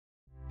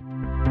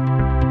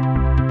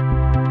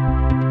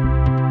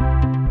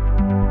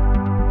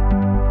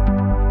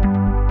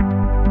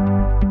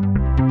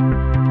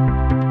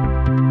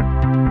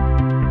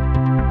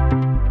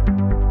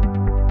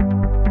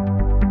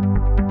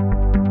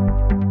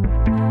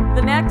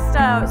the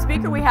next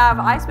speaker we have,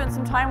 I spent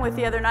some time with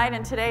the other night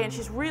and today, and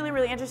she's really,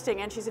 really interesting,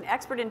 and she's an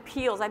expert in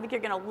peels. I think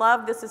you're going to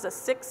love this. Is a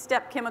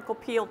 6-step chemical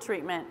peel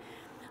treatment.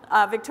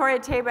 Victoria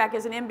Tabak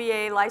is an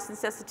MBA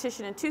licensed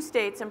esthetician in 2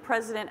 states and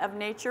president of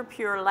Nature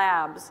Pure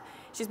Labs.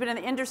 She's been in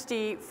the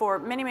industry for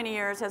many, many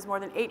years, has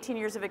more than 18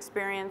 years of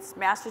experience,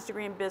 master's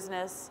degree in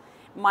business,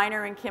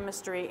 minor in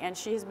chemistry, and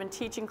she has been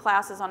teaching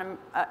classes on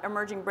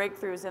emerging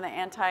breakthroughs in the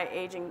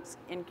anti-aging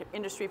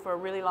industry for a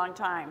really long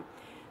time.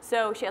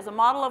 So she has a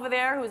model over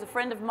there who's a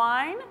friend of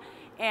mine,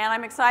 and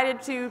I'm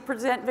excited to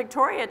present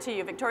Victoria to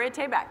you. Victoria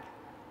Tabak.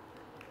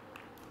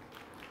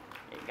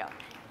 There you go.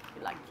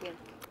 Thank you.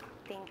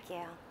 Thank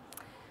you.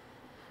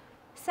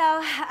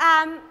 So,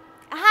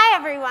 hi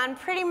everyone.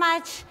 Pretty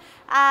much,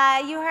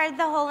 you heard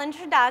the whole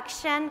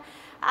introduction.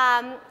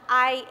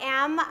 I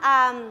am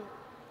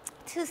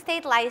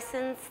 2-state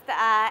licensed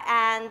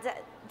and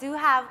do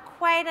have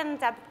quite an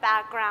in-depth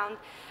background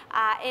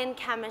in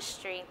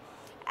chemistry.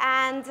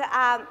 And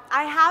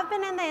I have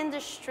been in the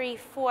industry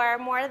for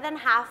more than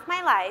half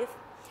my life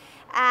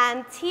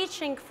and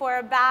teaching for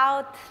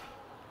about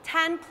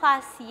 10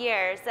 plus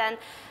years. And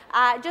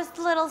just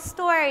a little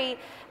story,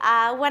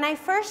 when I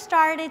first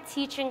started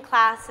teaching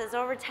classes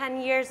over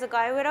 10 years ago,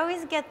 I would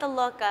always get the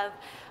look of,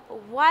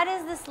 what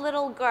is this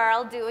little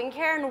girl doing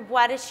here and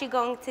what is she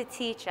going to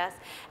teach us?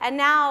 And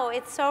now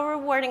it's so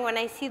rewarding when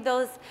I see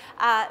those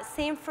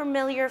same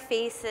familiar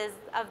faces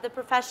of the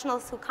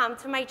professionals who come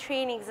to my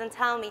trainings and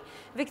tell me,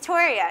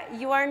 Victoria,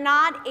 you are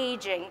not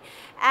aging.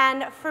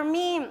 And for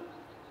me,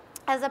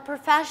 as a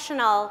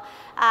professional,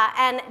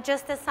 and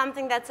just as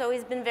something that's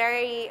always been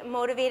very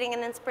motivating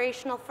and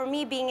inspirational for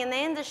me being in the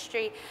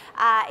industry,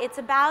 it's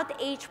about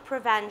age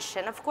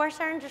prevention. Of course,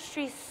 our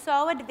industry is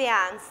so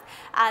advanced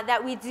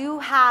that we do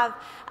have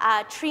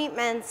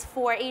treatments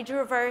for age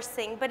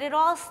reversing, but it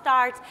all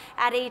starts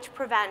at age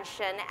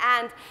prevention.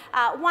 And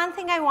one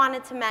thing I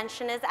wanted to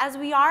mention is, as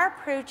we are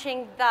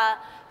approaching the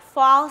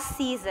fall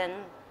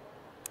season,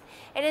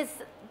 it is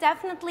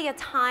definitely a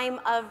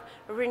time of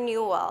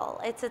renewal.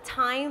 It's a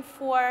time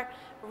for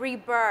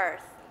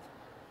rebirth.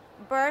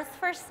 Birth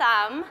for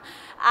some,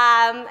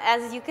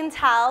 as you can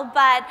tell,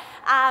 but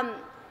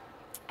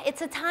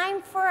it's a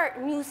time for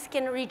new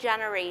skin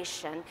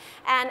regeneration.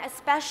 And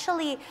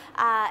especially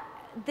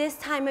this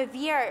time of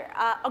year,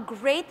 a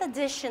great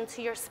addition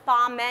to your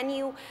spa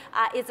menu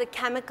is a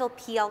chemical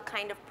peel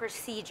kind of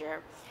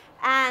procedure.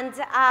 And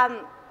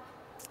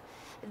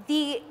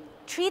the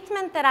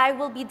treatment that I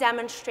will be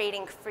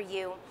demonstrating for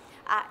you,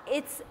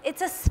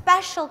 it's a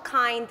special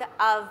kind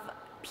of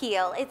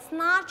peel. It's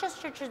not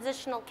just your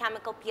traditional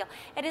chemical peel.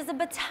 It is a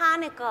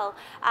botanical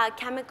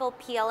chemical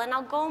peel, and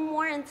I'll go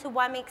more into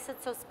what makes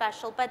it so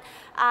special. But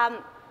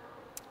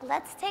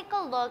let's take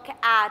a look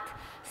at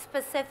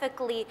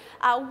specifically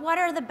what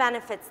are the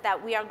benefits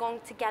that we are going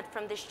to get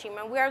from this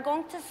treatment. We are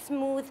going to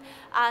smooth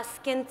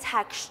skin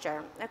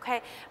texture,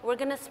 okay? We're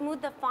going to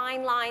smooth the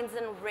fine lines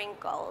and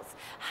wrinkles,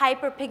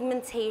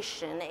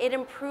 hyperpigmentation. It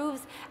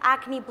improves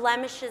acne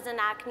blemishes and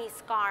acne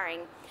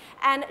scarring.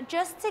 And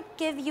just to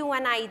give you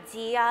an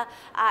idea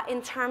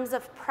in terms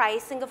of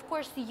pricing, of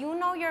course, you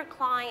know your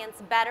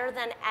clients better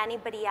than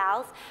anybody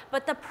else,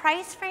 but the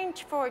price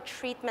range for a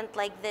treatment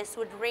like this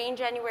would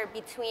range anywhere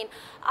between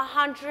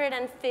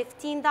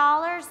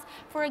 $115,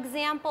 for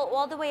example,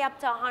 all the way up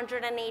to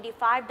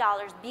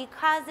 $185,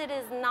 because it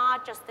is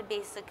not just a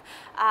basic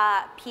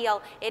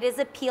peel. It is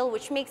a peel,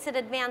 which makes it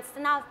advanced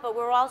enough, but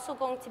we're also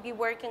going to be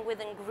working with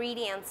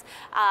ingredients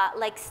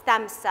like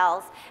stem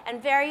cells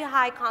and very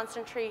high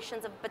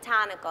concentrations of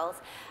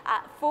botanicals.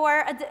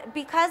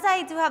 Because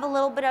I do have a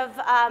little bit of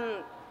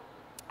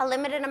a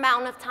limited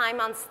amount of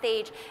time on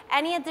stage,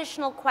 any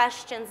additional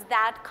questions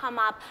that come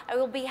up, I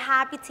will be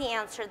happy to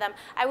answer them.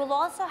 I will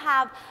also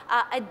have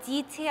a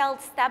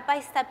detailed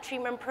step-by-step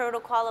treatment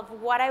protocol of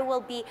what I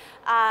will be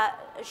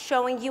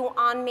showing you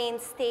on main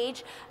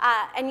stage,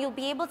 and you'll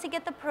be able to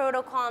get the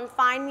protocol and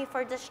find me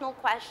for additional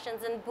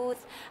questions in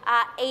booth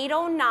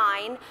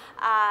 809, and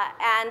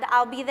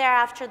I'll be there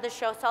after the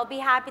show, so I'll be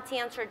happy to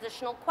answer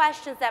additional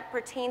questions that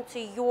pertain to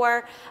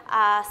your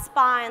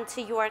spa and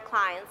to your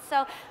clients.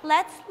 So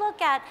let's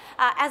look at,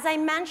 as I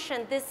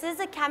mentioned, this is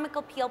a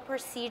chemical peel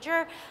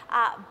procedure,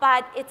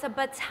 but it's a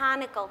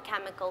botanical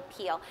chemical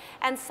peel.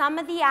 And some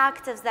of the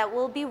actives that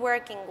we'll be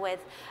working with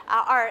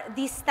are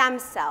these stem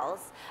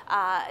cells,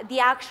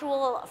 the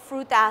actual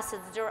fruit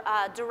acids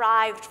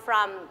derived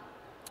from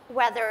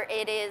whether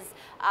it is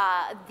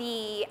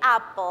the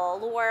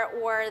apple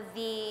or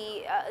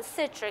the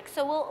citric.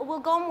 So we'll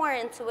go more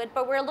into it,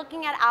 but we're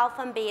looking at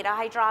alpha and beta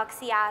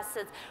hydroxy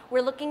acids.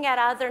 We're looking at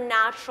other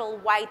natural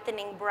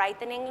whitening,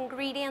 brightening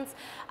ingredients,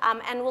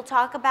 and we'll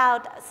talk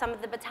about some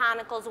of the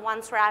botanicals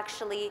once we're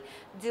actually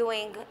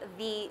doing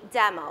the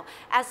demo.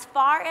 As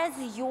far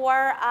as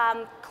your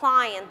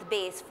client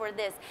base for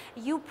this,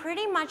 you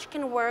pretty much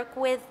can work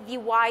with the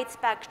wide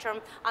spectrum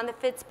on the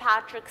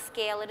Fitzpatrick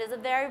scale. It is a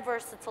very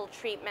versatile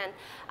treatment.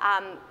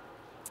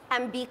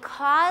 And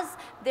because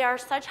there are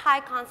such high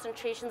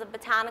concentrations of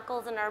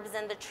botanicals and herbs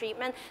in the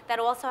treatment that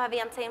also have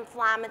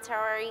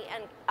anti-inflammatory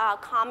and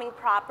calming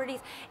properties.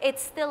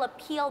 It's still a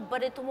peel,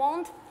 but it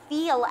won't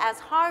feel as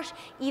harsh,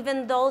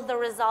 even though the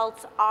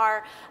results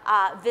are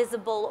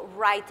visible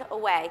right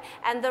away.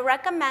 And the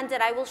recommended,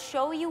 I will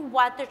show you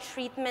what the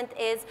treatment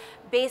is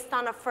based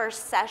on a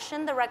first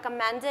session. The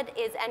recommended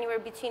is anywhere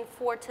between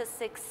 4 to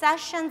 6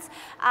 sessions,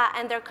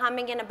 and they're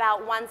coming in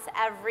about once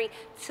every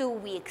 2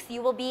 weeks.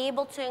 You will be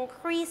able to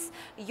increase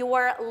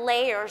your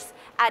layers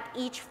at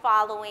each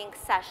following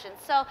session.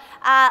 So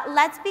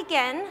let's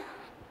begin.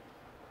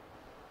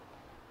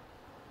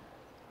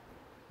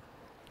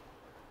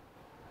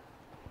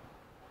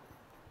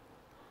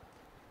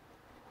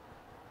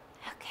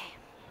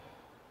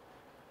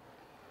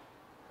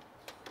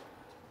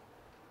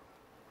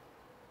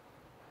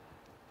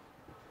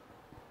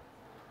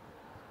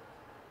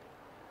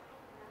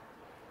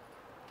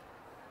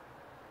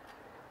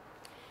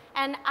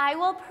 And I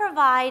will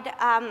provide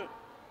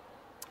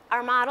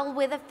our model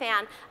with a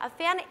fan. A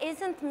fan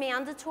isn't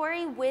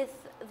mandatory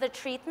with the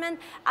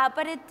treatment,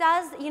 but it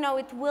does,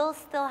 it will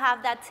still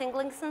have that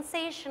tingling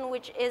sensation,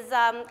 which is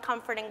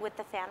comforting with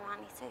the fan,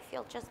 Ronnie. So if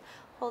you'll just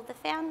hold the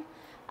fan,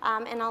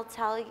 and I'll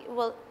tell you,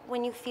 well,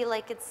 when you feel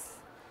like it's,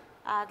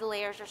 the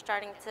layers are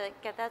starting to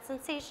get that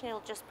sensation,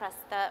 you'll just press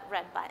the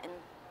red button.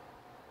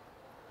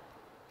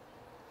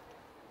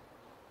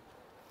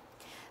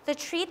 The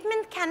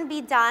treatment can be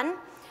done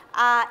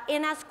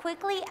in as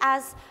quickly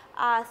as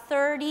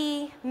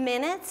 30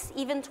 minutes,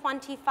 even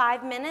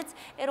 25 minutes.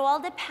 It all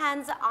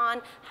depends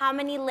on how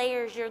many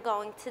layers you're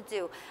going to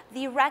do.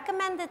 The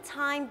recommended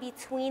time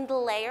between the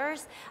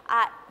layers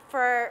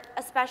for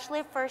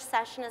especially a first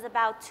session is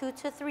about 2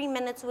 to 3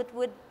 minutes,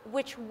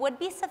 which would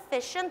be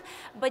sufficient,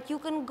 but you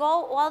can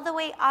go all the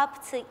way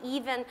up to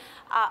even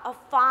a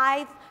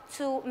 5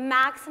 to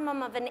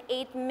maximum of an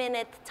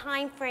 8-minute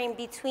time frame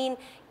between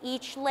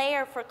each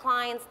layer for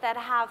clients that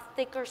have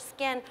thicker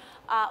skin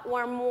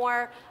or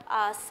more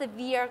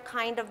severe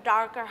kind of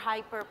darker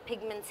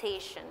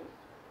hyperpigmentation.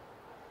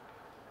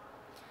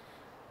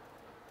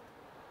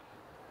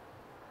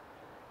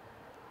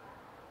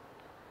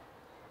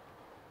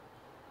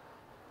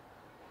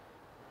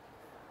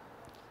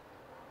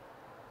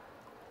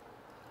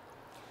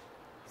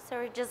 So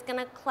we're just going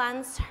to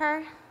cleanse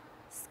her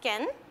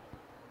skin.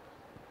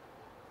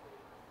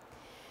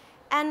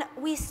 And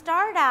we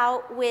start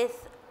out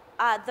with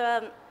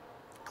the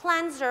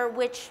cleanser,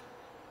 which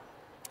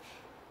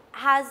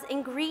has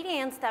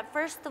ingredients that,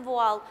 first of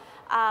all,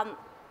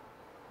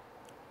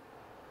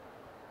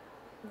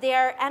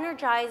 they're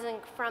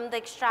energizing from the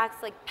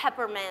extracts like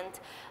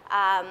peppermint.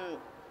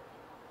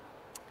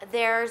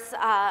 There's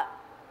an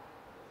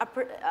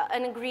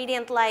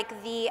ingredient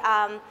like the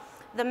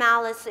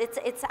malice,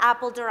 it's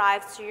apple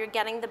derived, so you're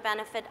getting the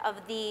benefit of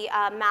the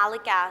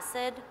malic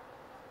acid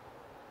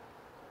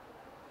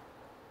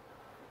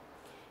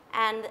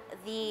and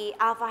the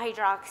alpha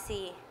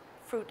hydroxy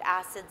fruit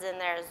acids in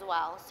there as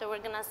well. So we're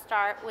going to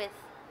start with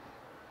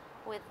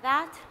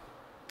that.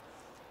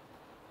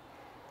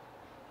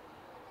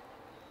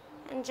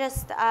 And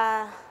just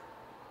about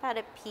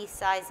a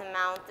pea-size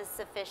amount is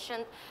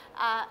sufficient.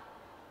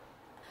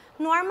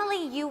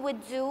 Normally you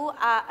would do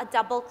a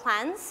double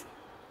cleanse.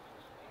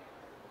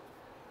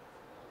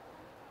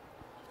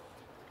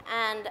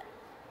 And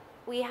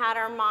we had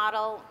our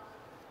model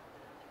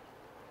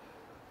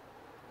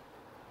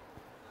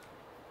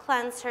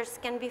cleanse her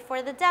skin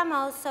before the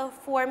demo, so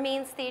for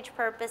main stage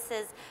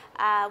purposes,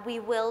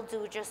 we will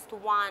do just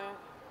one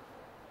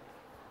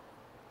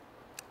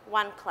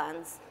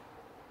cleanse.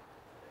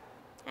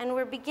 And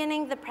we're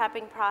beginning the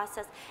prepping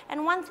process.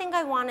 And one thing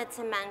I wanted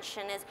to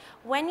mention is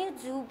when you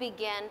do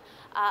begin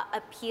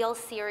a peel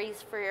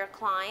series for your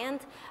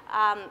client,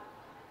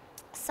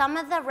 some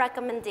of the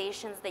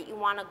recommendations that you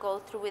want to go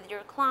through with your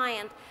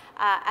client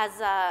as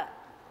a,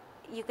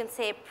 you can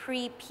say, a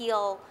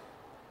pre-peel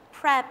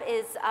prep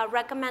is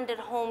recommended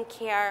home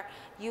care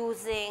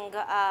using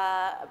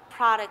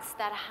products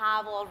that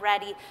have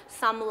already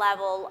some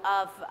level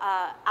of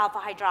alpha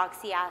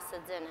hydroxy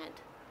acids in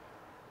it.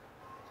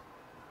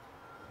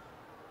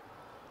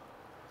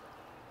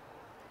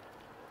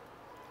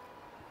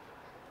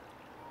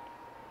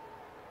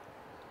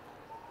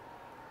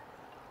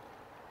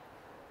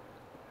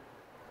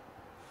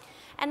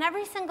 And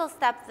every single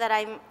step that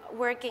I'm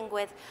working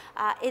with,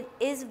 it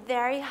is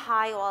very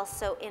high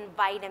also in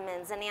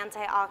vitamins and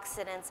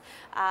antioxidants,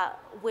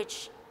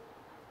 which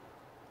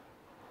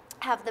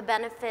have the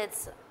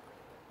benefits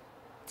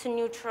to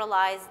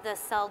neutralize the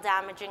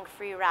cell-damaging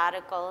free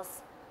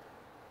radicals.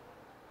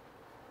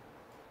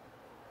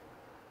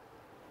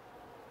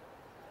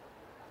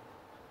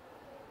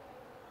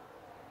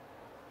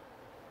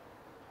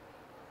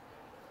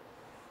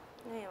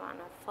 We want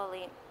to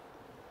fully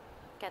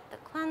get the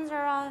cleanser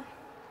off.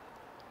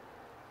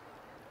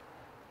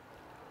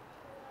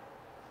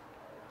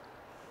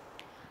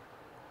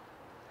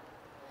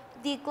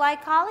 The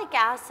glycolic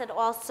acid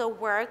also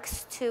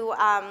works to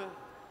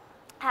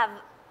have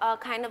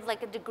kind of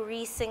like a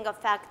degreasing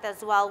effect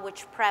as well,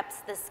 which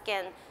preps the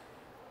skin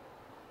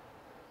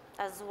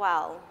as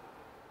well.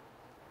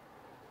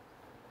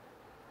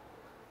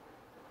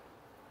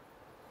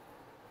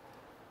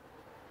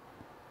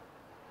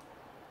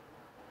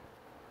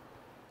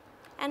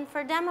 And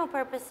for demo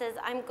purposes,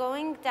 I'm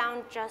going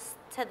down just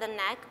to the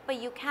neck, but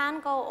you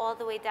can go all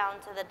the way down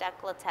to the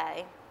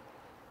décolleté.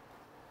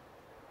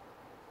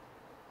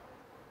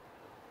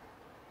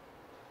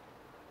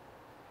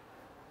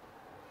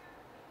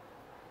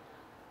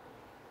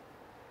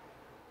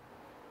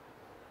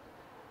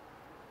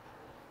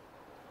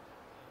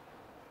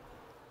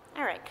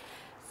 All right,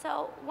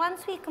 so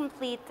once we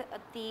complete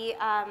the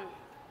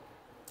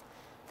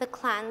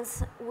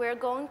cleanse, we're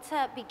going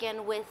to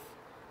begin with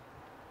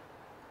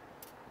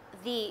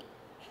the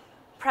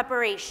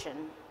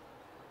preparation.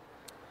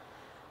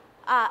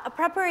 A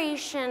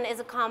preparation is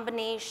a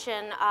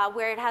combination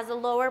where it has a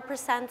lower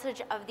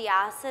percentage of the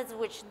acids,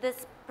 which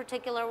this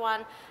particular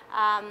one,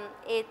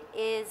 it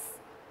is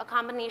a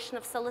combination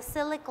of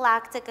salicylic,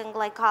 lactic, and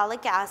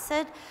glycolic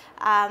acid.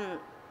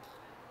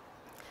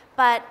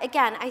 But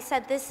again, I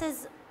said this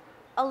is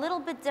a little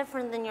bit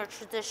different than your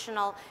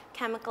traditional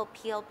chemical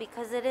peel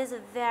because it is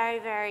very,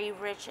 very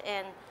rich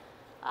in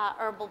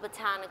herbal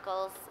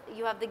botanicals.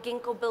 You have the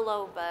ginkgo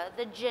biloba,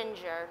 the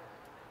ginger.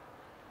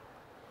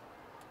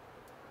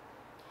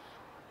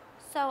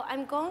 So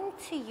I'm going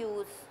to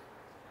use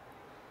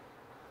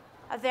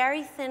a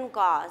very thin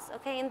gauze.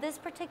 Okay, in this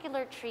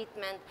particular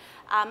treatment,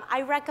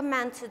 I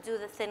recommend to do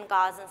the thin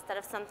gauze instead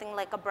of something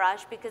like a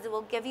brush because it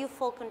will give you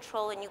full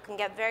control and you can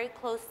get very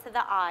close to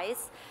the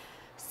eyes.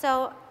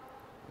 So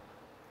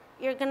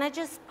you're gonna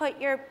just put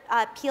your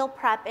peel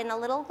prep in a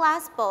little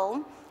glass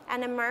bowl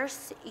and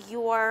immerse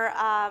your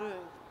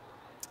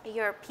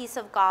piece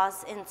of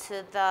gauze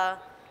into the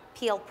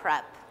peel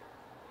prep.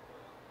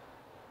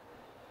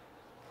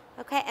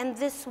 Okay, and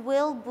this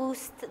will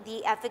boost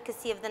the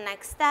efficacy of the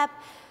next step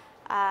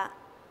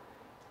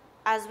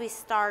as we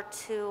start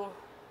to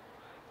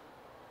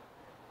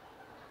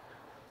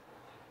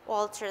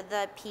alter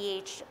the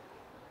pH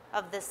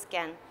of the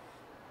skin.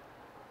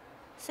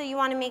 So you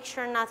want to make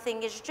sure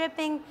nothing is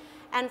dripping,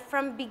 and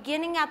from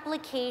beginning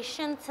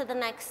application to the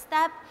next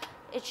step,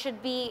 it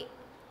should be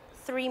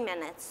 3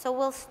 minutes. So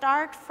we'll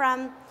start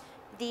from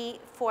the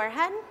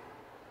forehead.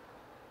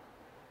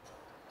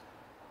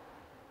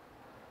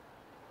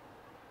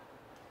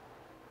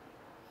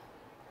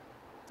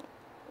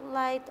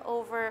 Light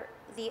over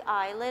the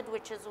eyelid,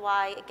 which is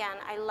why, again,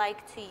 I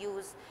like to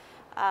use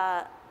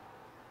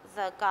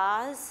the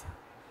gauze.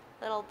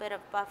 A little bit of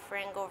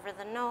buffering over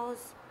the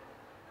nose.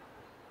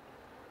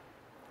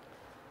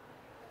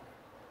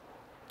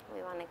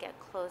 We want to get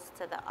close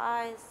to the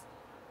eyes.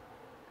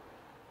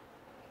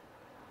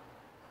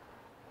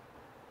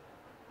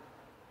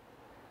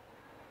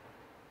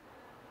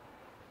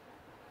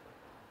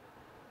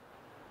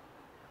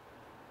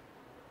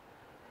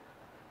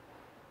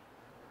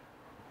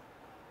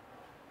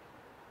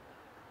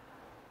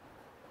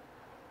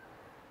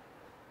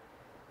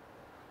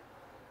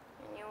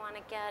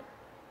 Want to get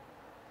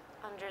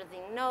under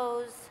the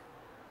nose.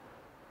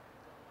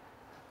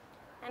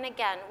 And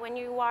again, when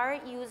you are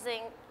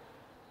using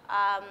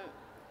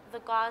the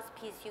gauze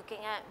piece, you can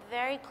get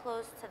very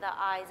close to the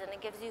eyes and it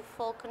gives you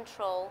full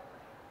control.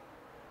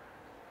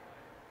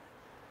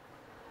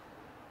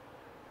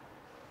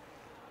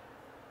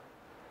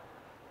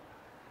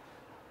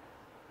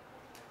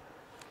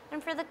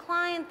 And for the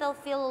client, they'll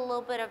feel a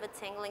little bit of a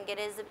tingling.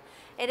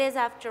 It is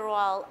after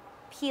all,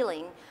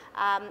 peeling,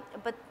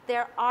 but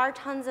there are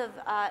tons of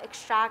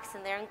extracts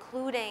in there,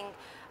 including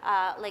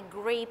like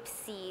grape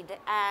seed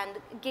and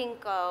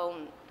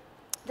ginkgo.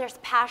 There's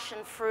passion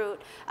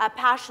fruit,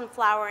 passion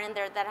flower in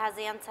there that has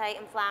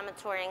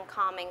anti-inflammatory and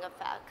calming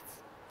effects.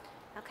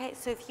 Okay,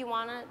 so if you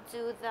want to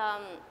do the,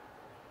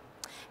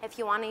 if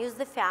you want to use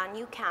the fan,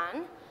 you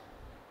can.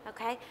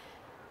 Okay,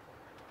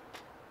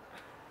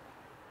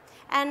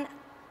 and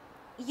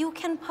you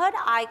can put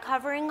eye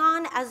covering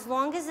on as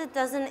long as it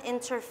doesn't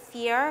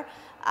interfere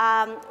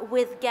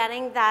with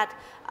getting that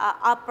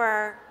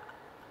upper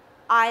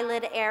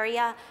eyelid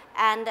area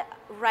and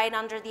right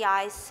under the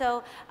eyes.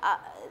 So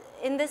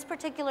in this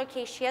particular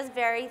case, she has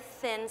very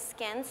thin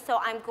skin, so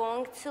I'm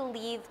going to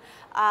leave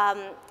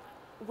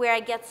where I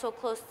get so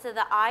close to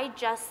the eye,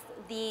 just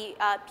the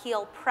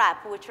peel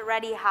prep, which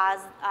already has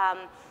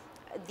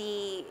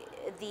the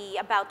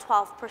about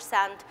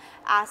 12%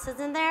 acids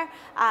in there,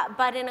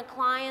 but in a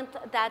client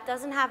that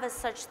doesn't have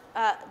such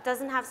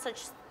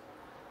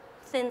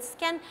thin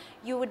skin,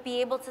 you would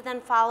be able to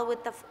then follow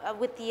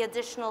with the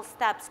additional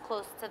steps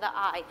close to the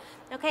eye.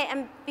 Okay,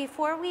 and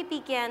before we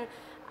begin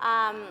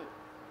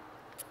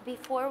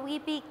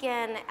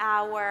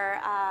our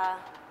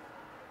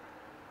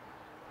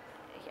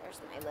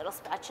here's my little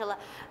spatula,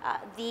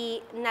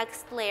 the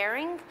next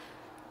layering.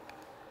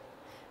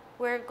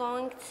 We're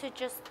going to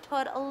just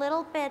put a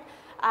little bit,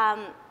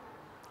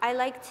 I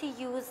like to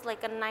use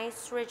like a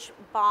nice rich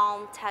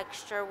balm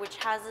texture which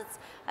has its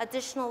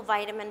additional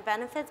vitamin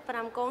benefits, but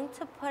I'm going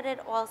to put it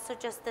also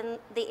just in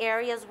the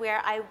areas where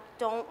I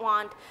don't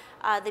want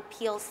the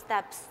peel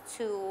steps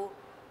to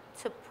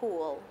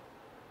pool.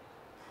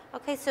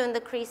 Okay, so in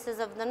the creases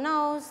of the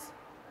nose.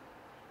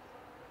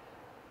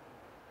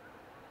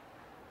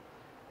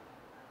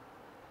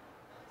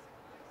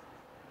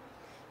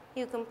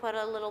 You can put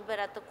a little bit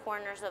at the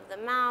corners of the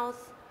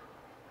mouth.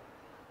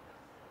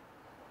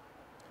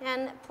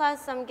 And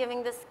plus, I'm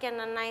giving the skin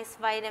a nice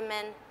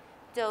vitamin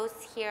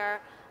dose here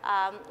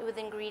with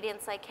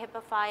ingredients like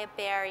hippophaia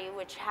berry,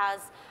 which has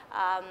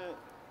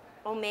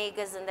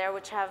omegas in there,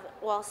 which have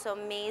also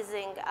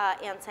amazing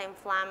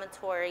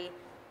anti-inflammatory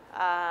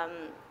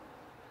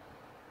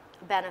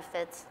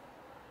benefits.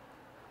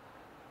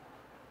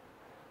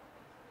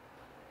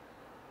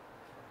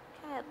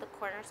 Okay, at the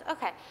corners.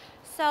 Okay,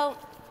 so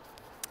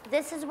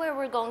this is where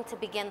we're going to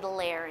begin the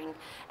layering.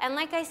 And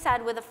like I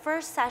said, with the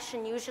first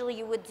session, usually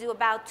you would do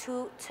about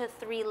 2 to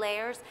 3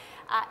 layers.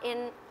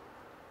 In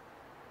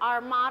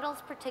our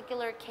model's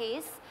particular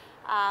case,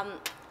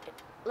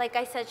 like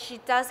I said, she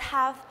does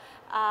have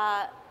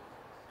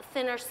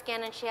thinner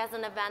skin and she has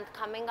an event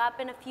coming up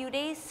in a few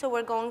days, so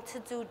we're going to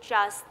do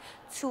just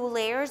 2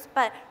 layers,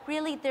 but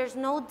really there's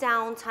no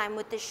downtime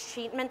with this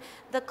treatment.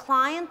 The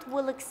client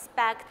will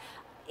expect,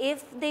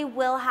 if they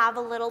will have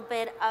a little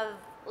bit of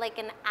like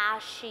an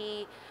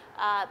ashy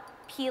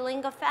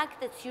peeling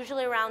effect, it's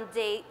usually around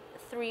day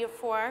 3 or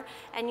 4,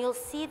 and you'll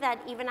see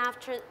that even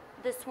after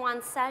this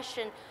one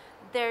session,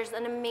 there's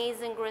an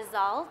amazing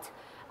result.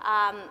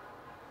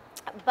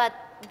 But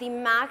the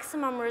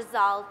maximum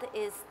result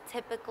is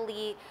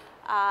typically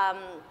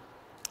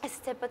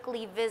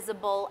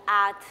visible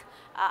at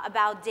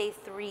about day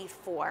 3,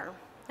 4.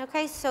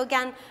 Okay, so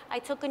again, I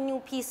took a new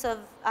piece of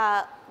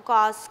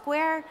gauze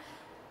square,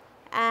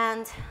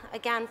 and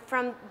again,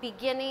 from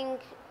beginning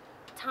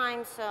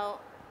time, so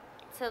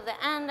till the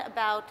end,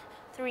 about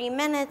 3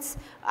 minutes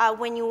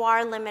when you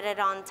are limited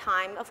on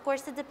time. Of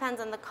course, it depends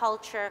on the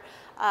culture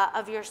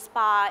of your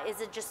spa.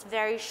 Is it just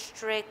very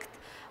strict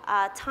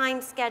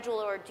time schedule,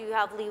 or do you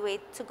have leeway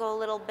to go a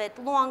little bit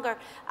longer?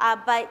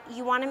 But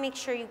you want to make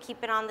sure you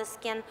keep it on the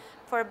skin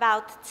for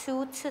about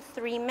 2 to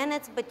 3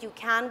 minutes, but you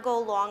can go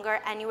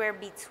longer, anywhere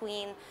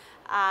between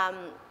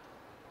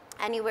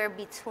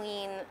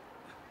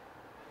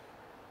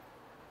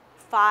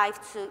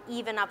 5 to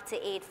even up to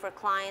 8 for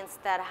clients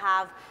that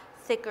have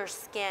thicker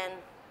skin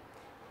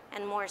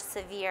and more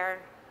severe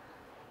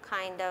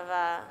kind of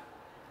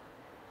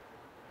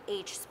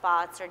age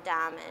spots or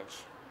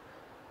damage.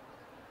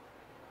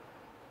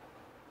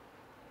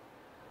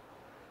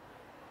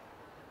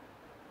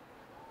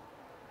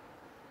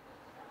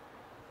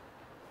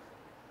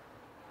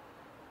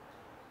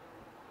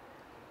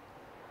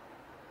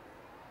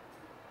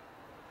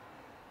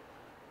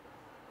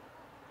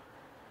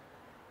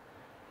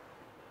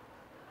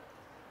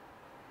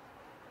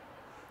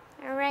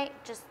 All right,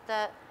 just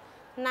the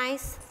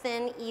nice,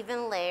 thin,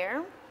 even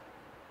layer.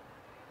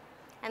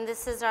 And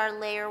this is our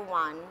layer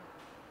 1.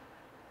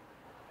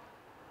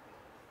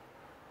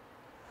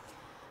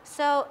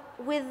 So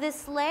with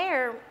this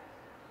layer,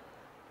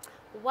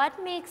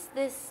 what makes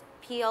this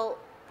peel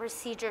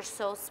procedure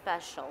so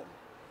special?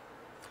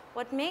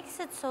 What makes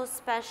it so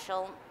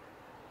special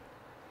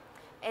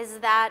is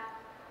that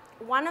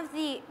one of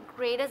the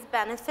greatest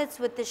benefits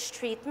with this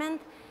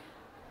treatment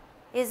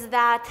is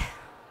that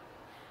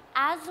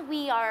as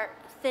we are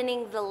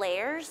thinning the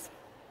layers,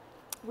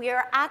 we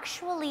are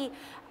actually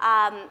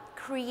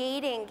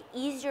creating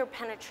easier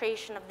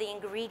penetration of the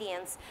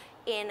ingredients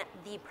in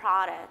the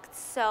product.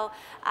 So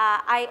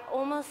I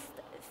almost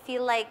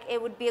feel like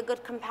it would be a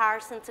good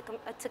comparison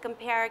to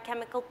compare a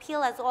chemical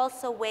peel as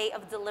also a way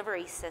of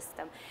delivery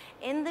system.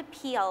 In the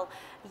peel,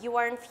 you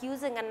are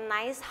infusing a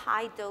nice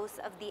high dose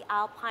of the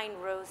alpine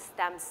rose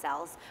stem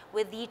cells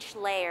with each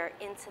layer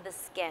into the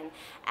skin.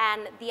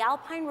 And the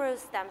alpine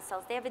rose stem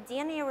cells, they have a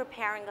DNA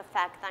repairing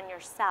effect on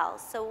your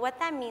cells. So what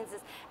that means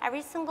is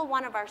every single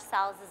one of our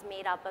cells is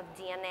made up of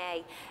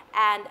DNA,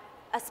 and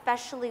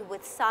especially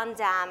with sun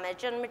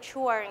damage and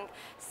maturing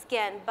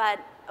skin, but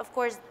of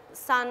course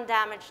sun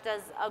damage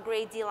does a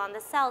great deal on the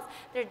cells.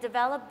 There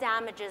develop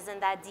damages in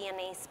that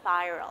DNA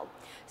spiral.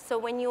 So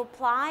when you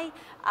apply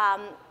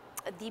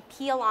the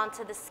peel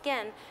onto the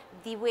skin,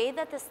 the way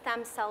that the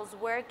stem cells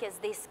work is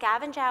they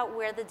scavenge out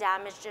where the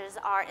damages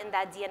are in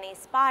that DNA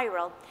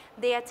spiral.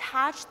 They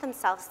attach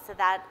themselves to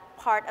that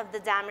part of the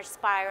damaged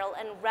spiral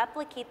and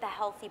replicate the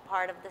healthy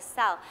part of the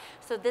cell.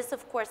 So this,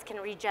 of course, can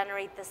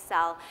regenerate the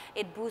cell.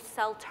 It boosts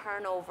cell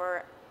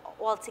turnover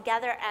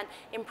altogether and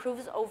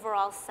improves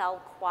overall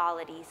cell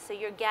quality. So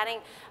you're getting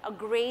a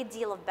great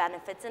deal of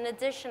benefits. In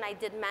addition, I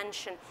did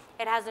mention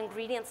it has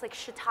ingredients like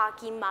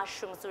shiitake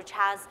mushrooms, which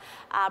has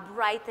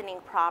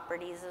brightening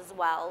properties as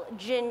well,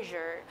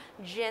 ginger,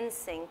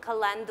 ginseng,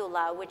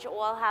 calendula, which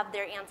all have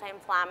their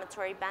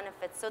anti-inflammatory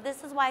benefits. So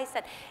this is why I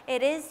said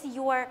it is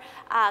your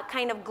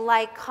kind of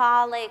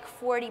glycolic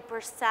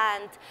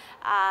 40%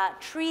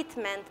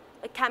 treatment,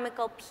 a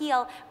chemical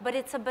peel, but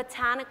it's a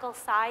botanical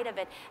side of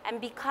it.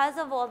 And because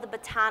of all the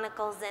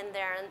botanicals in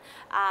there,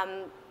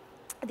 and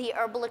the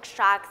herbal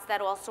extracts that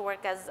also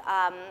work as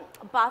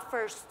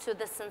buffers to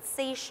the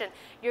sensation.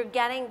 You're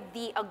getting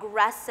the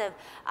aggressive,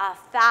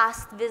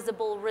 fast,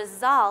 visible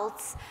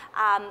results,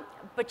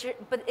 but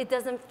it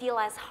doesn't feel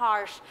as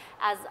harsh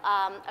as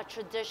a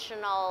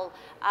traditional,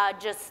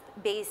 just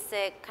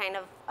basic kind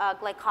of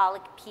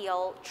glycolic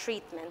peel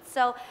treatment.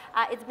 So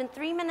it's been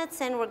 3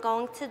 minutes in. We're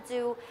going to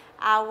do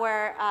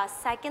our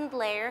second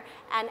layer,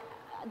 and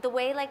the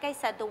way, like I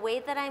said, the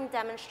way that I'm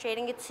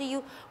demonstrating it to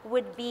you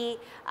would be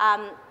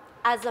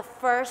as a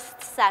first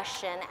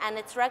session, and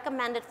it's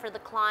recommended for the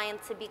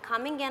client to be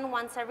coming in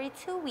once every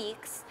 2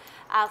 weeks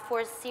for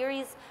a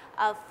series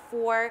of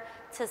 4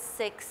 to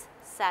 6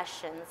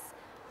 sessions.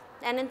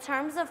 And in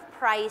terms of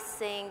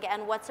pricing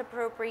and what's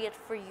appropriate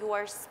for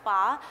your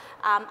spa,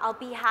 I'll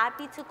be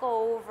happy to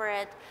go over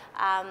it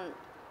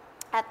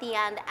at the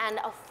end, and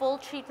a full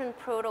treatment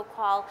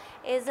protocol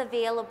is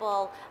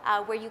available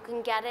where you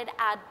can get it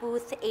at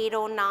booth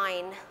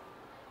 809.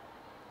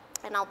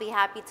 And I'll be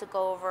happy to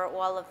go over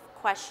all of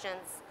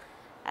questions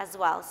as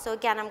well. So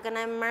again, I'm going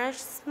to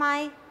immerse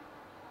my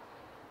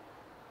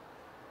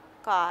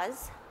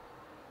gauze.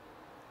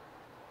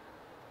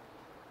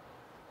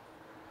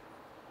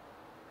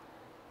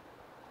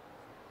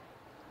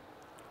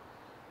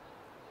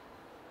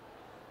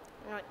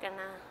 And we're going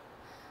to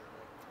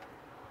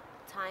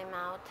time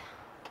out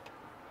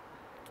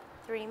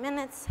 3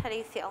 minutes. How do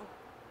you feel?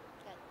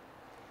 Good.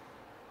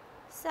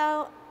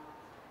 So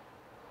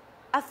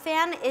a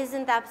fan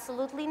isn't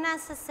absolutely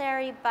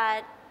necessary,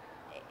 but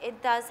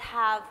it does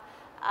have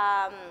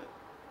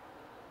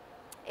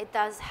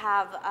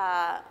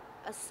a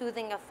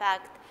soothing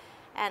effect,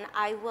 and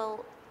I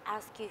will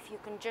ask you if you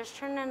can just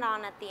turn it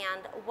on at the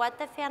end. What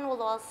the fan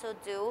will also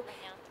do,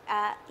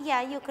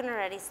 yeah, you can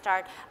already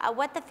start.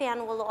 What the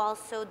fan will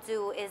also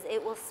do is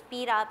it will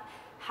speed up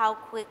how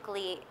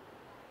quickly.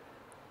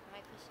 Am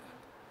I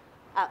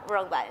pushing?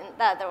 Wrong button.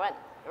 The other one,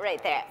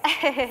 right there.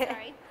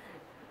 Sorry.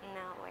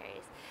 No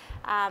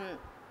worries.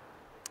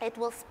 It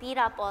will speed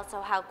up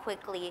also how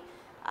quickly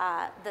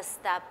the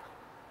step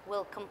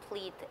will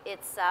complete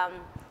its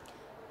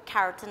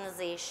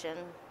keratinization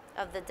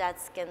of the dead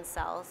skin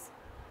cells.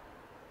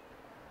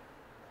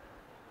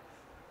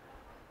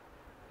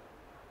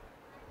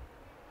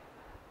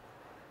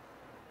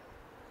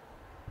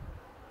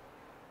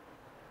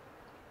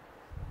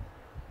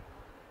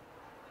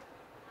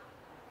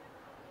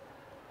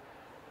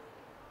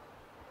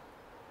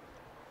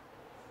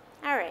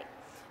 All right,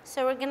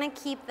 so we're gonna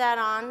keep that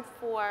on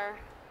for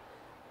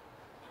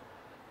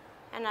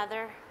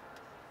another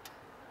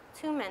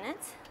 2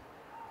 minutes.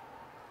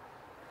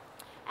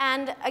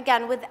 And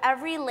again, with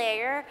every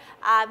layer,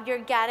 you're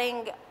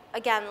getting,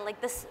 again, like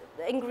this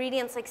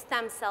ingredients like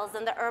stem cells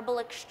and the herbal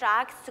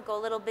extracts to go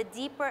a little bit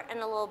deeper and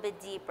a little bit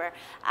deeper.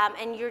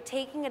 And you're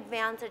taking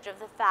advantage of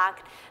the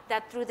fact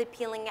that through the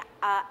peeling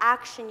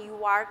action,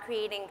 you are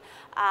creating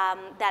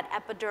that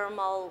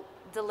epidermal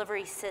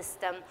delivery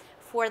system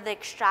for the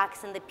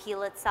extracts and the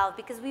peel itself,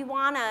 because we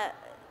want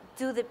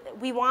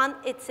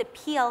it to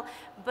peel,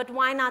 but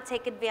why not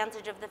take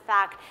advantage of the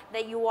fact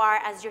that you are,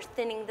 as you're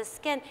thinning the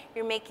skin,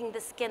 you're making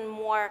the skin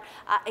more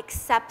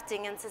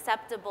accepting and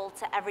susceptible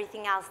to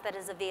everything else that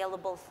is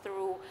available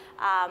through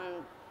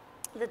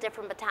the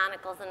different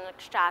botanicals and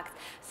extracts.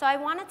 So I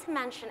wanted to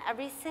mention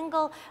every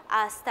single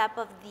step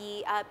of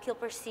the peel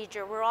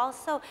procedure. We're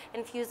also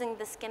infusing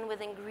the skin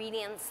with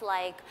ingredients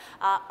like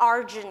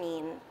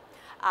arginine,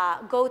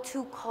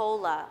 go-to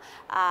cola,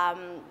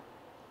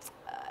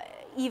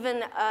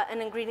 even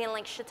an ingredient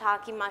like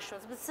shiitake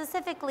mushrooms, but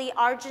specifically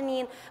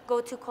arginine,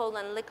 go-to cola,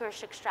 and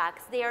licorice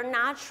extracts. They are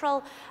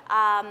natural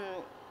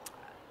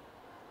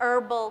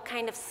herbal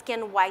kind of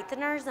skin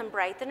whiteners and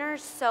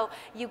brighteners, so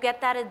you get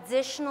that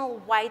additional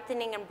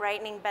whitening and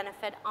brightening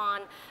benefit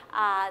on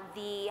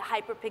the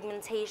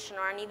hyperpigmentation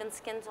or uneven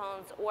skin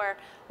tones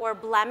or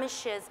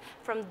blemishes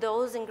from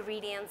those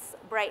ingredients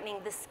brightening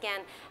the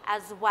skin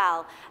as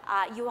well.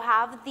 You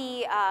have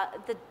the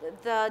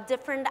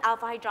different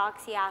alpha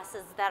hydroxy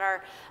acids that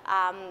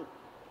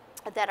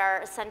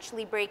are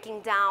essentially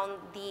breaking down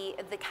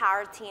the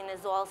carotene.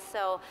 Is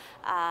also,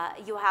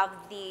 you have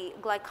the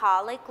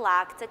glycolic,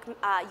 lactic,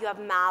 you have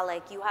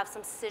malic, you have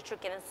some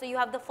citric in it. So you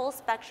have the full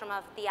spectrum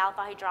of the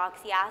alpha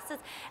hydroxy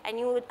acids, and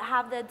you would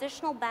have the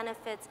additional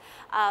benefits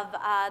of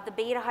the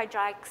beta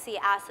hydroxy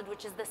acid,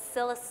 which is the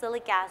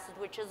salicylic acid,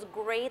 which is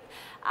great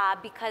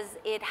because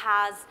it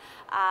has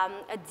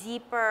a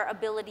deeper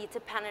ability to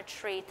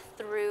penetrate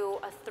through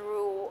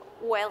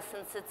oil,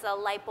 since it's a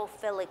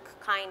lipophilic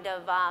kind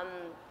of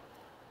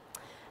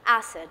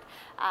acid.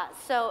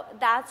 So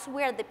that's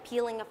where the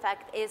peeling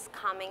effect is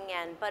coming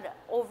in. But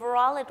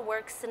overall, it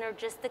works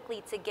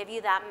synergistically to give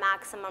you that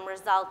maximum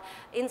result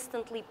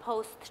instantly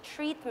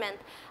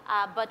post-treatment,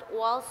 but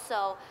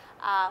also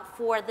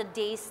for the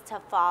days to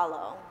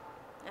follow.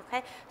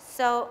 Okay,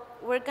 so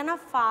we're gonna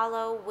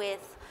follow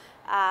with,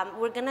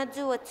 we're gonna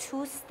do a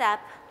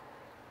 2-step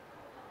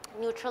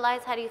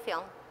neutralize. How do you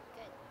feel?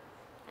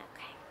 Good.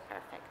 Okay,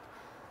 perfect.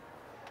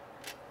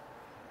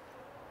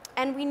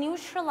 And we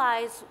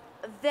neutralize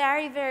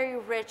very, very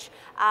rich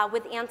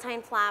with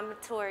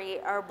anti-inflammatory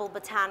herbal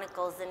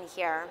botanicals in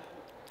here.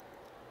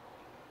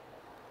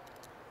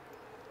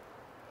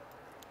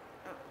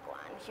 Oh, go on,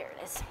 here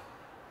it is.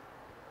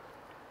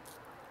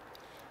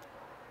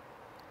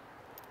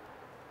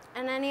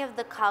 And any of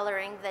the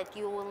coloring that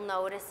you will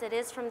notice, it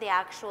is from the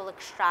actual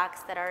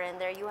extracts that are in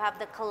there. You have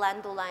the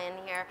calendula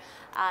in here,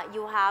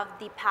 you have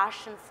the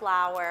passion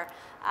flower,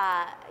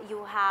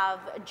 you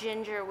have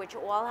ginger, which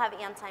all have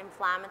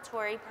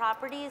anti-inflammatory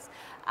properties,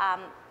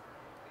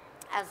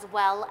 as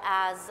well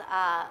as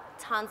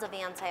tons of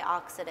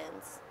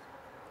antioxidants.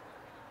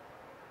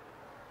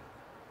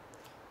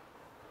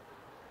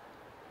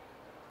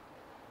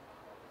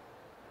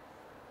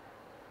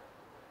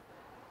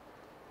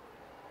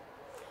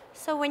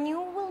 So when you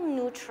will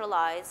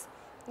neutralize,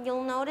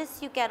 you'll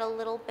notice you get a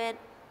little bit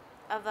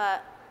of a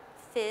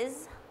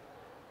fizz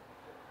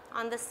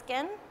on the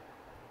skin.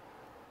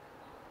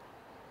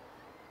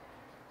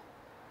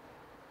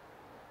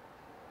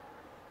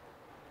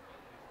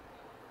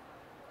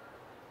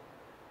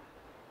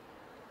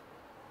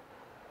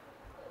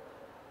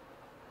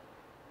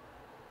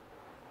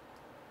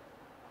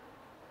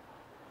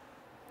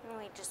 And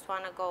we just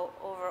want to go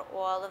over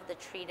all of the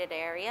treated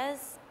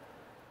areas.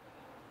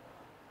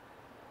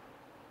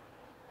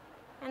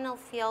 And it'll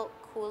feel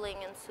cooling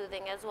and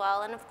soothing as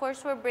well. And of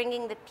course, we're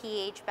bringing the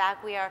pH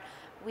back. We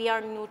are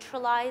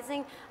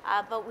neutralizing,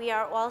 but we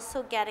are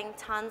also getting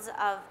tons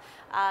of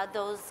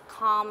those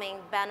calming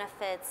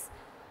benefits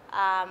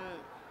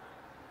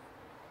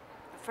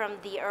from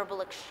the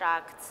herbal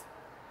extracts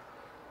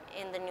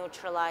in the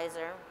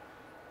neutralizer.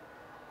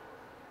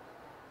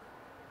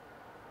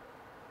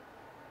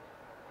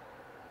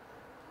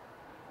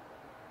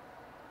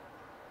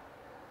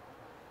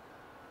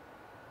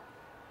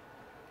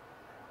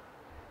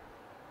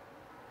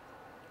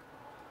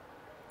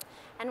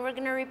 And we're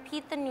going to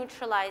repeat the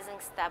neutralizing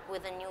step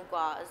with a new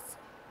gauze.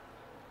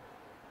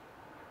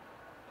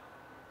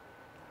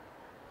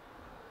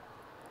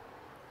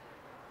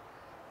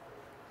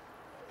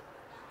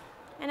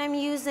 And I'm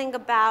using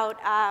about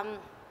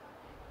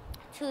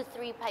 2 to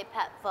 3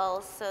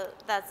 pipettefuls, so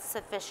that's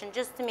sufficient,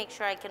 just to make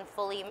sure I can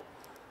fully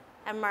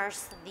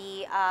immerse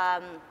the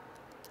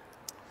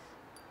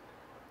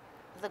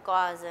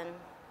gauze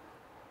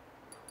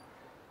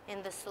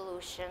in the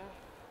solution.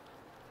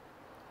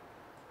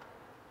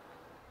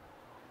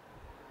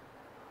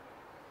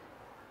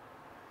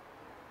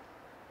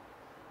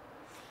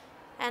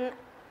 And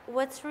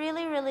what's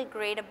really, really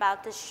great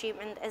about this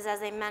treatment is,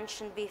 as I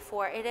mentioned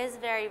before, it is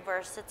very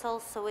versatile,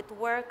 so it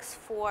works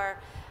for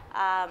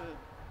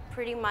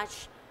pretty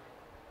much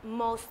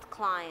most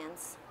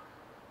clients.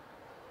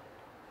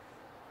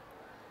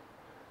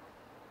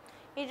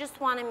 You just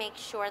want to make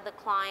sure the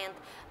client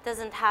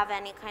doesn't have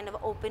any kind of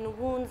open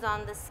wounds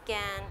on the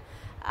skin.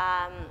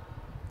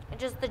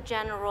 Just the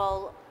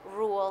general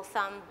rule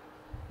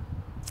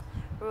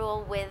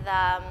with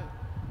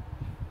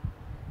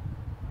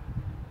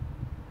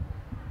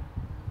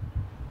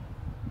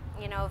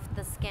you know, if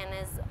the skin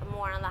is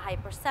more on the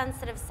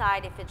hypersensitive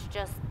side, if it's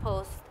just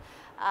post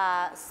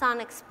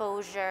sun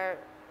exposure,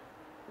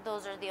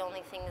 those are the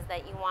only things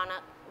that you want to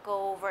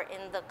go over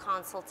in the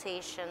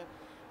consultation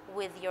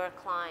with your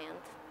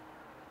client.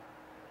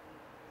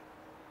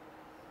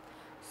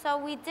 So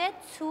we did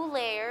 2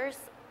 layers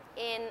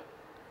in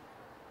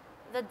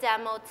the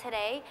demo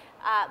today,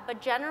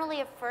 but generally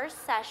a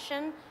first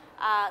session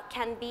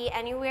can be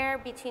anywhere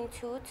between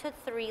 2 to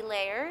 3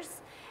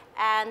 layers.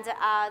 And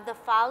the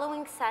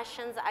following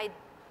sessions, I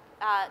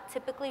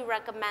typically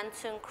recommend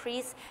to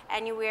increase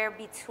anywhere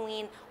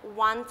between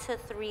 1 to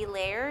 3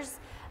 layers.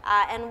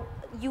 And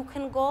you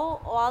can go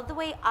all the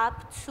way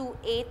up to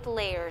 8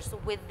 layers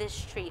with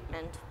this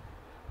treatment.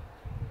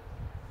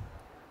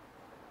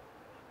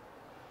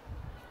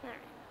 All right.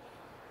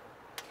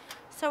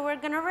 So we're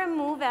going to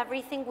remove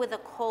everything with a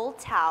cold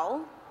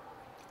towel.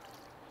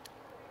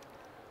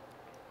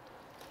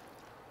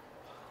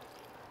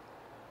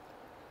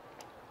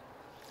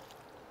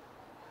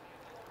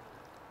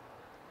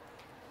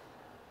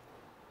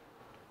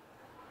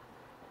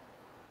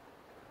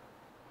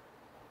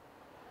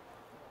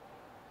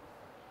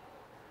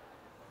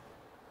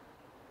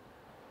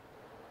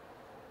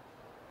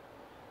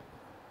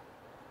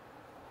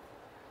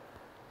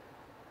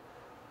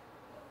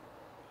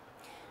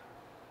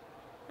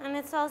 And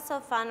it's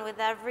also fun with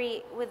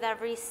every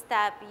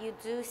step. You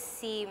do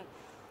see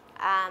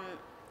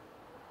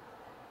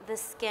the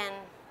skin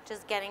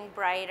just getting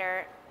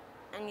brighter,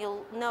 and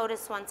you'll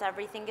notice once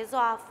everything is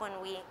off when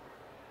we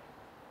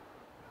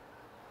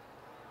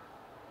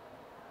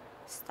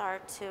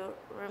start to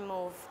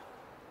remove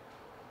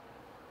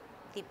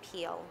the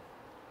peel.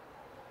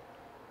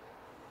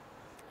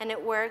 And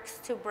it works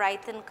to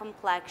brighten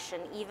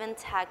complexion, even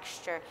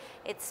texture.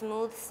 It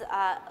smooths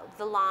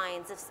the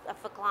lines.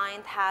 If a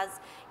client has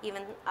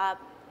even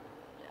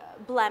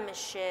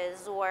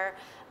blemishes or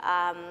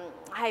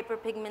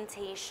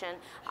hyperpigmentation,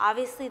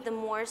 obviously the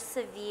more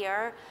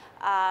severe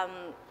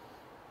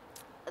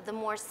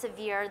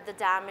the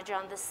damage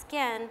on the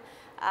skin,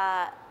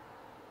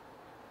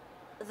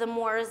 the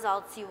more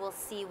results you will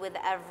see with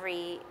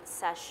every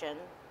session.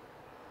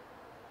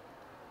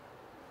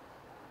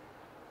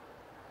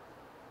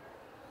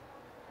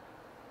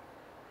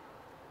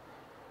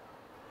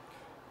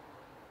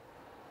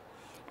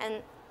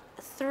 And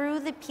through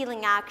the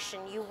peeling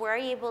action, you were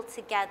able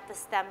to get the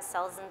stem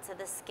cells into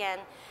the skin,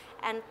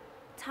 and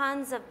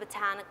tons of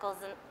botanicals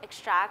and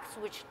extracts,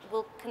 which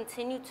will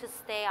continue to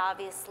stay,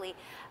 obviously,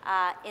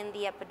 in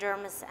the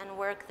epidermis and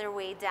work their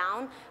way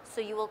down.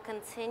 So you will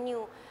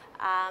continue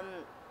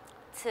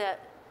to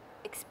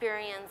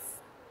experience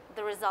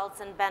the results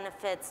and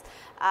benefits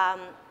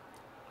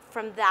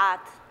from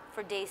that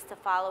for days to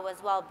follow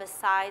as well,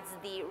 besides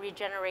the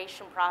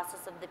regeneration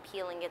process of the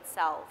peeling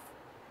itself.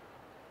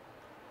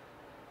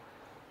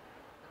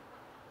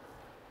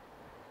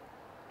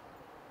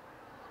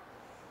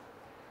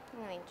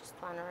 I just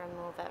want to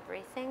remove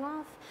everything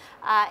off.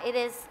 It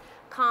is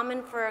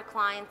common for a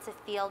client to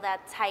feel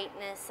that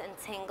tightness and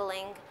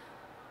tingling,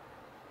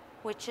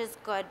 which is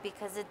good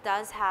because it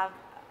does have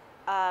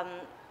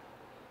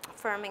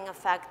firming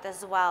effect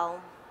as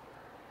well.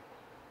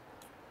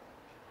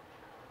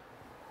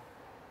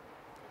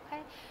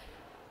 Okay,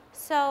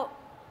 so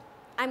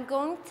I'm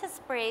going to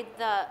spray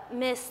the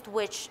mist,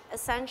 which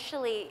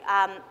essentially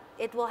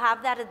it will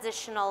have that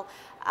additional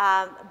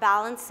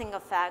balancing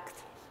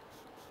effect.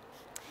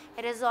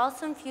 It is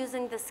also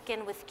infusing the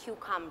skin with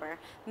cucumber,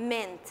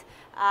 mint,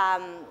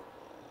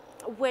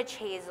 witch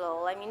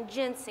hazel,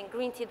 ginseng,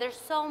 green tea. There's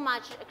so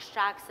much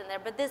extracts in there,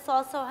 but this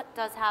also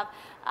does have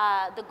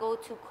the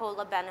go-to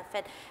cola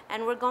benefit.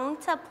 And we're going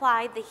to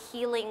apply the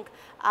healing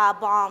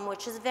balm,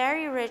 which is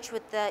very rich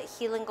with the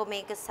healing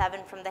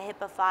omega-7 from the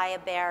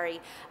hippophaea berry.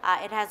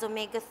 It has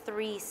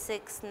omega-3,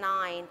 6,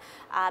 9,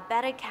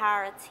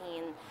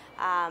 beta-carotene,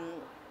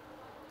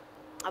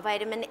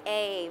 vitamin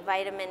A,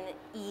 vitamin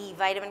E,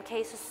 vitamin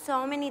K,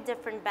 so many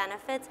different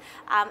benefits.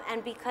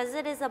 And because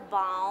it is a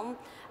balm,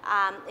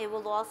 it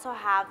will also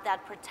have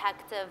that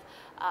protective,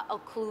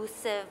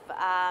 occlusive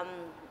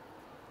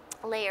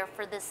layer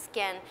for the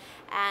skin.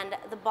 And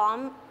the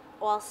balm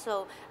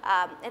also,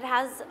 it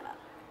has,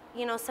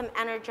 some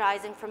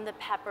energizing from the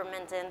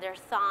peppermint in there,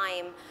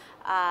 thyme,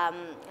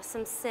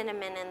 some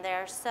cinnamon in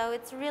there. So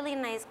it's really a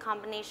nice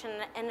combination.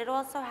 And it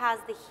also has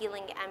the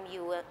healing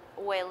MU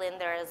oil in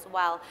there as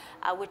well,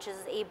 which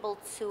is able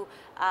to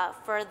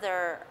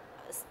further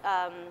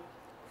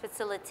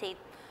facilitate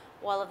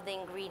all of the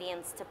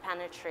ingredients to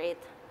penetrate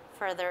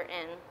further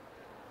in.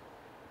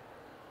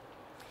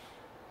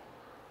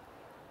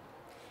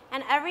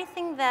 And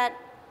everything that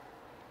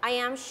I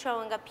am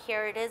showing up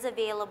here, it is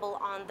available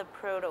on the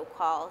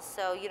protocol,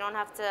 so you don't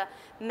have to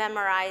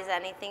memorize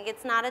anything.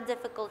 It's not a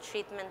difficult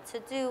treatment to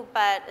do,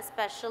 but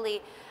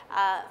especially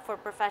for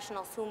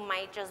professionals who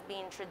might just be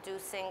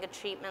introducing a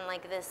treatment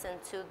like this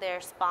into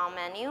their spa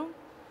menu.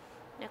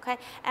 Okay,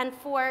 and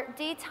for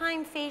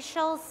daytime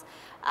facials,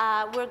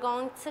 we're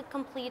going to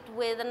complete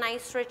with a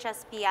nice rich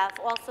SPF,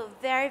 also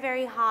very,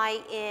 very high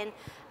in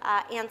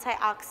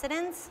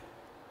antioxidants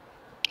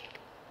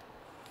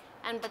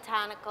and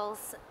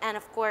botanicals, and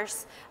of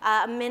course,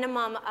 a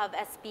minimum of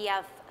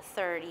SPF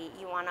 30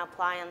 you want to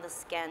apply on the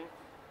skin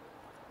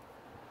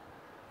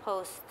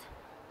post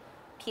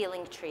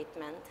peeling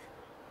treatment.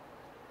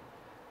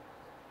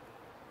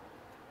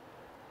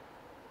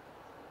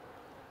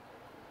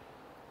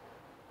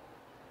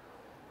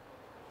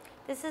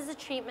 This is a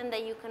treatment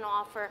that you can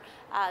offer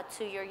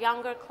to your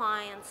younger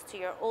clients, to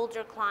your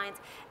older clients.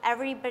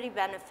 Everybody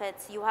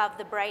benefits. You have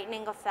the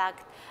brightening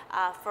effect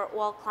for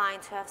all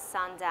clients who have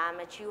sun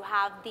damage. You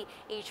have the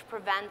age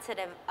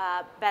preventative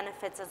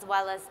benefits as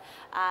well as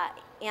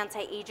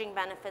anti-aging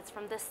benefits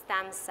from the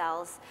stem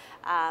cells.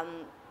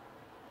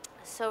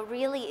 So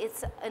really,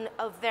 it's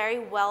a very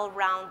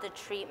well-rounded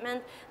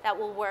treatment that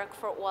will work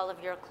for all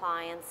of your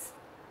clients.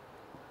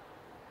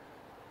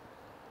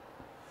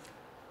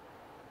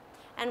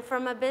 And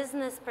from a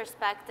business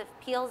perspective,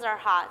 peels are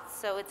hot,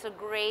 so it's a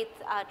great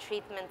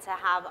treatment to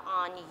have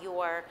on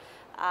your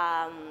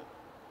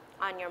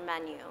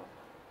menu.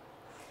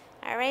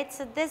 All right,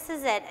 so this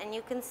is it, and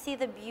you can see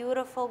the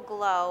beautiful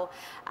glow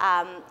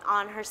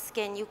on her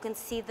skin. You can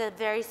see the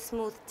very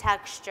smooth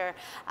texture.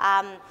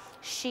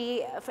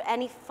 For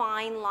any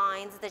fine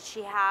lines that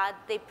she had,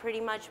 they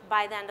pretty much,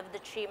 by the end of the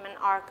treatment,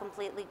 are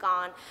completely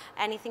gone.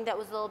 Anything that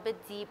was a little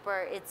bit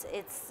deeper,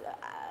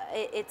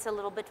 it's a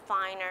little bit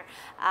finer.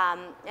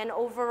 And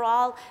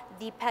overall,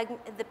 the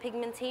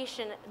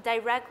pigmentation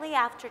directly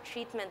after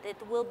treatment, it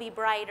will be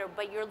brighter,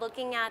 but you're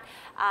looking at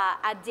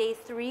day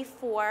 3,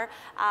 4,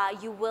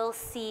 you will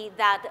see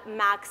that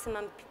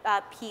maximum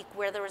peak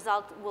where the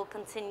result will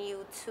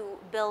continue to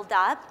build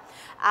up.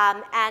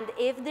 And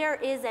if there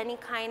is any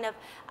kind of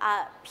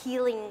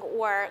peeling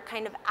or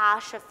kind of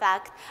ash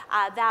effect,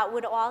 that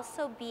would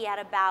also be at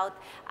about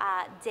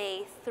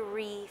day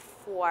 3,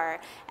 4.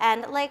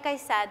 And like I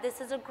said,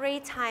 this is a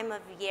great time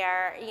of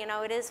year. You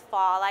know, it is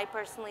fall. I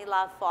personally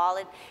love fall.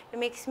 It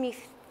makes me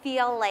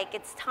feel like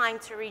it's time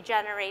to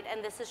regenerate,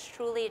 and this is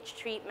truly a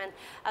treatment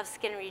of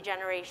skin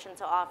regeneration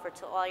to offer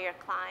to all your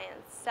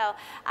clients. So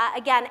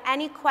again,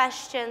 any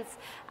questions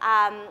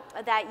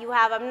that you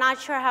have? I'm not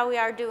sure how we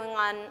are doing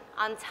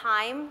on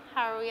time.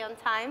 How are we on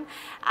time?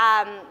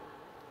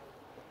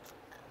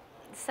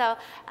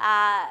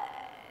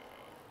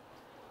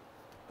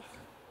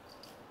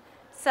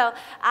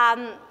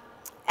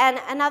 And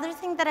another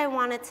thing that I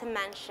wanted to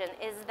mention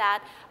is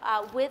that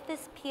with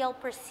this peel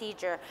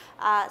procedure,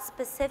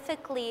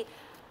 specifically,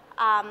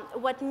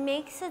 what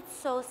makes it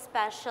so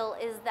special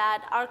is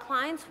that our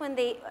clients,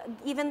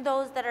 even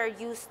those that are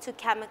used to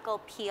chemical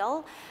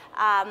peel,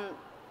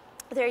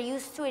 they're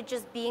used to it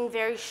just being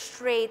very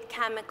straight,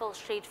 chemical,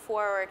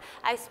 straightforward.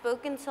 I've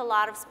spoken to a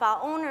lot of spa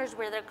owners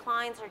where their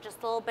clients are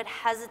just a little bit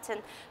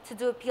hesitant to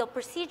do a peel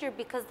procedure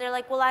because they're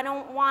like, well, I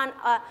don't want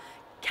a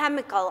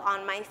chemical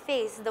on my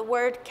face. The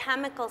word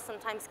chemical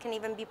sometimes can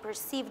even be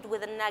perceived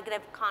with a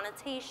negative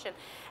connotation.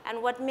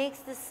 And what makes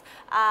this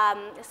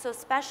so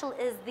special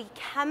is the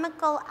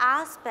chemical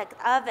aspect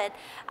of it.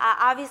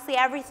 Obviously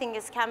everything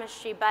is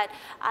chemistry, but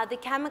the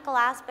chemical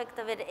aspect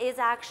of it is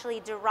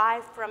actually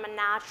derived from a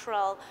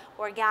natural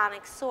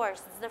organic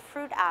source. It's the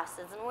fruit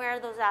acids. And where are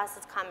those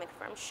acids coming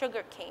from?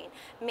 Sugar cane,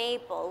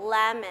 maple,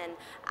 lemon,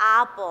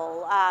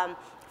 apple,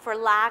 for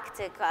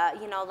lactic,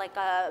 you know, like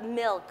a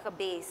milk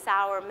base,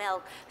 sour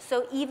milk.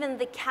 So even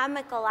the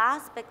chemical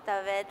aspect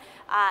of it,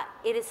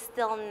 it is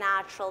still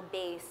natural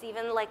base.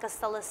 Even like a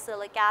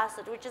salicylic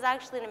acid, which is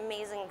actually an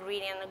amazing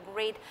ingredient, a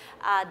great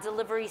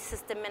delivery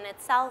system in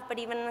itself, but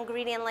even an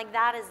ingredient like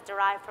that is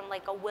derived from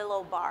like a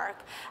willow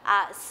bark.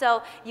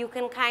 So you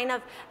can kind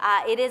of,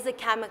 it is a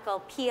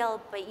chemical peel,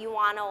 but you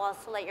want to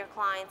also let your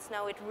clients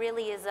know it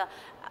really is a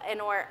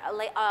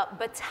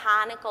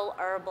botanical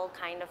herbal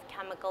kind of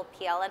chemical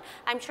peel. And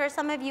I'm sure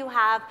some of you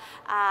have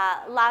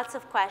lots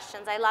of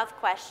questions. I love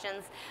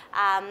questions,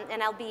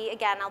 and I'll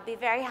be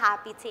very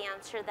happy to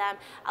answer them.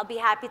 I'll be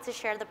happy to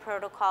share the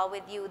protocol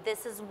with you.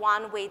 This is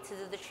one way to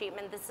do the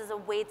treatment. This is a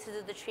way to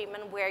do the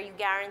treatment where you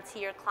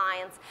guarantee your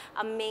clients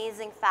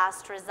amazing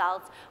fast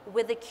results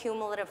with a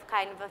cumulative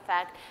kind of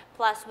effect,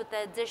 plus with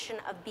the addition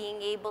of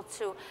being able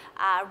to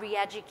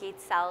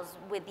re-educate cells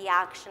with the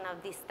action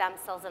of these stem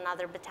cells and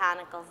other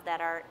botanicals that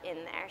are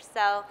in there.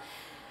 So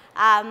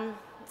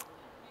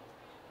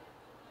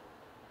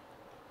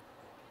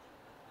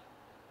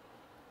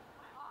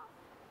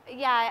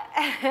yeah.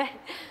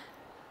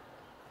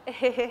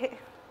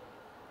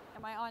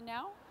 Am I on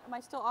now? Am I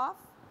still off?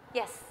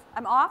 Yes.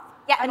 I'm off?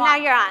 Yeah, I'm now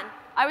on. you're on.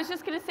 I was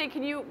just going to say,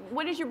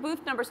 what is your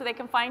booth number so they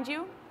can find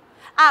you?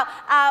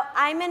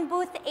 I'm in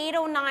booth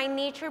 809,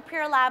 Nature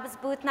Pure Labs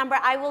booth number.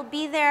 I will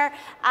be there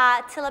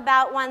till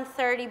about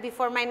 1:30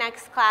 before my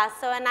next class.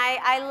 So, and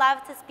I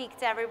love to speak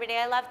to everybody.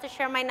 I love to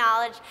share my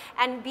knowledge,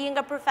 and being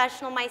a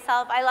professional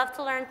myself, I love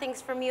to learn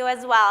things from you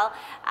as well.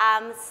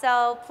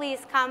 So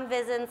please come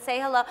visit and say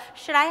hello.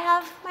 Should I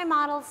have my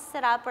models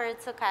sit up, or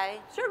it's okay?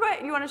 Sure, go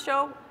ahead. You want to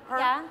show her?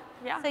 Yeah?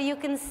 Yeah. So you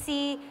can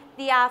see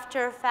the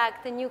after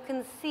effect, and you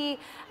can see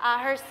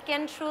her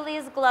skin truly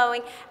is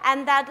glowing,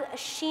 and that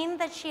sheen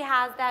that she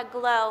has, that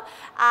glow,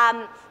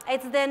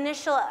 it's the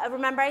initial,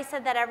 remember I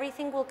said that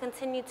everything will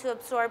continue to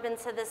absorb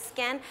into the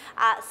skin,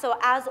 so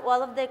as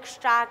all of the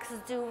extracts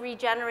do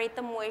regenerate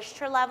the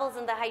moisture levels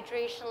and the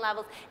hydration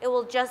levels, it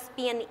will just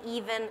be an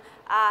even,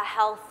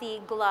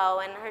 healthy glow,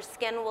 and her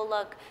skin will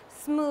look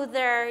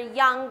smoother,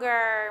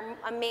 younger,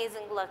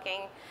 amazing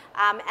looking,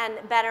 and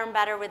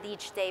better with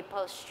each day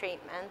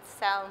post-treatment.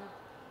 So,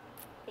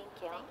 thank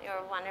you. You're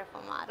a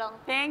wonderful model.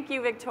 Thank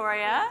you,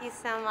 Victoria. Thank you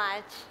so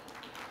much.